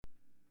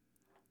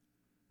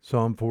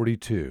Psalm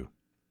 42.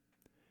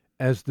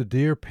 As the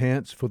deer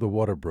pants for the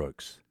water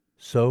brooks,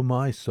 so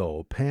my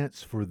soul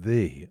pants for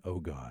thee,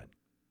 O God.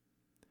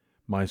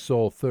 My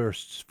soul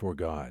thirsts for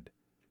God,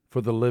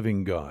 for the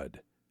living God.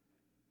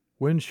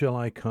 When shall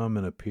I come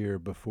and appear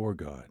before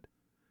God?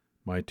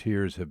 My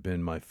tears have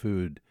been my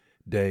food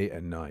day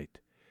and night,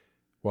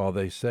 while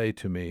they say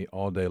to me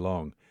all day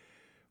long,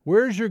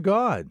 Where's your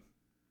God?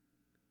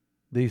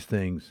 These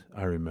things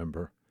I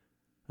remember,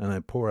 and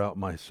I pour out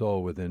my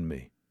soul within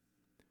me.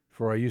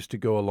 For I used to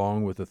go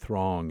along with the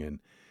throng and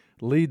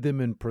lead them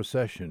in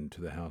procession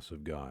to the house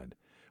of God,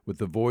 with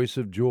the voice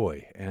of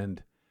joy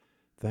and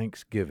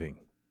thanksgiving,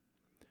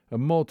 a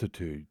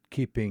multitude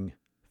keeping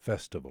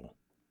festival.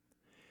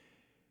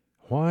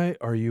 Why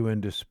are you in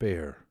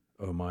despair,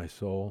 O my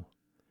soul?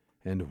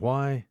 And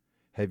why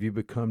have you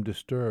become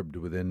disturbed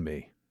within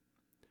me?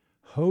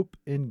 Hope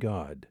in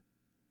God,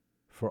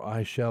 for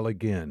I shall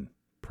again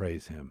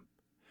praise him,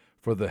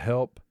 for the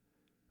help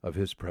of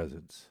his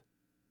presence.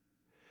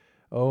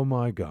 O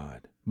my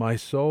God, my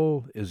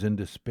soul is in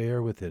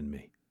despair within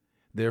me.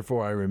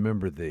 Therefore I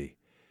remember thee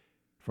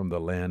from the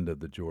land of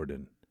the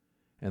Jordan,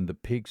 and the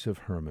peaks of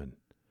Hermon,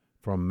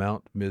 from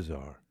Mount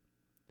Mizar.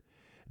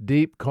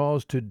 Deep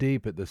calls to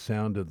deep at the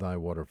sound of thy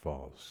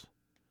waterfalls.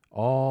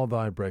 All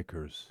thy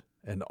breakers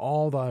and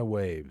all thy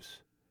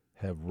waves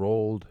have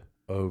rolled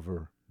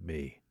over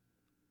me.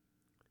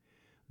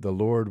 The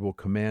Lord will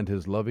command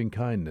his loving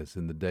kindness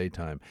in the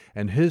daytime,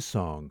 and his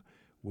song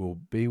will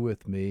be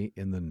with me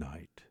in the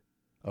night,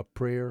 a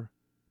prayer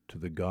to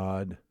the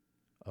God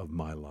of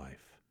my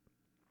life.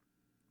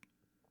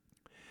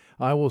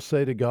 I will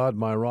say to God,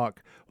 my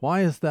rock,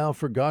 why hast thou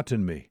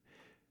forgotten me?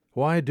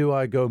 Why do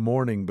I go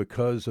mourning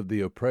because of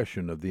the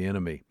oppression of the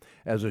enemy?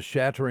 As a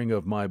shattering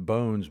of my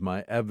bones,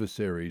 my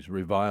adversaries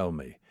revile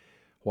me,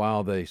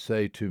 while they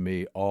say to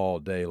me all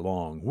day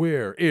long,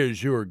 Where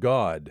is your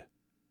God?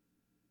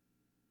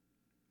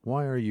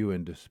 Why are you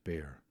in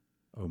despair,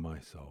 O my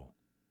soul?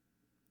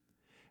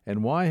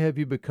 And why have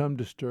you become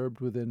disturbed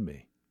within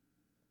me?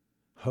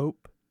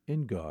 Hope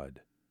in God,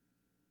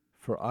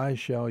 for I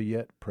shall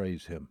yet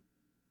praise him,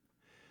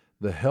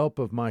 the help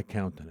of my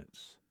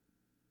countenance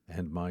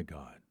and my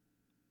God.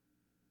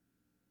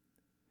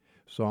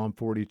 Psalm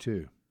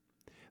 42.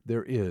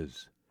 There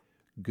is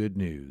good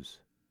news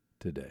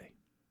today.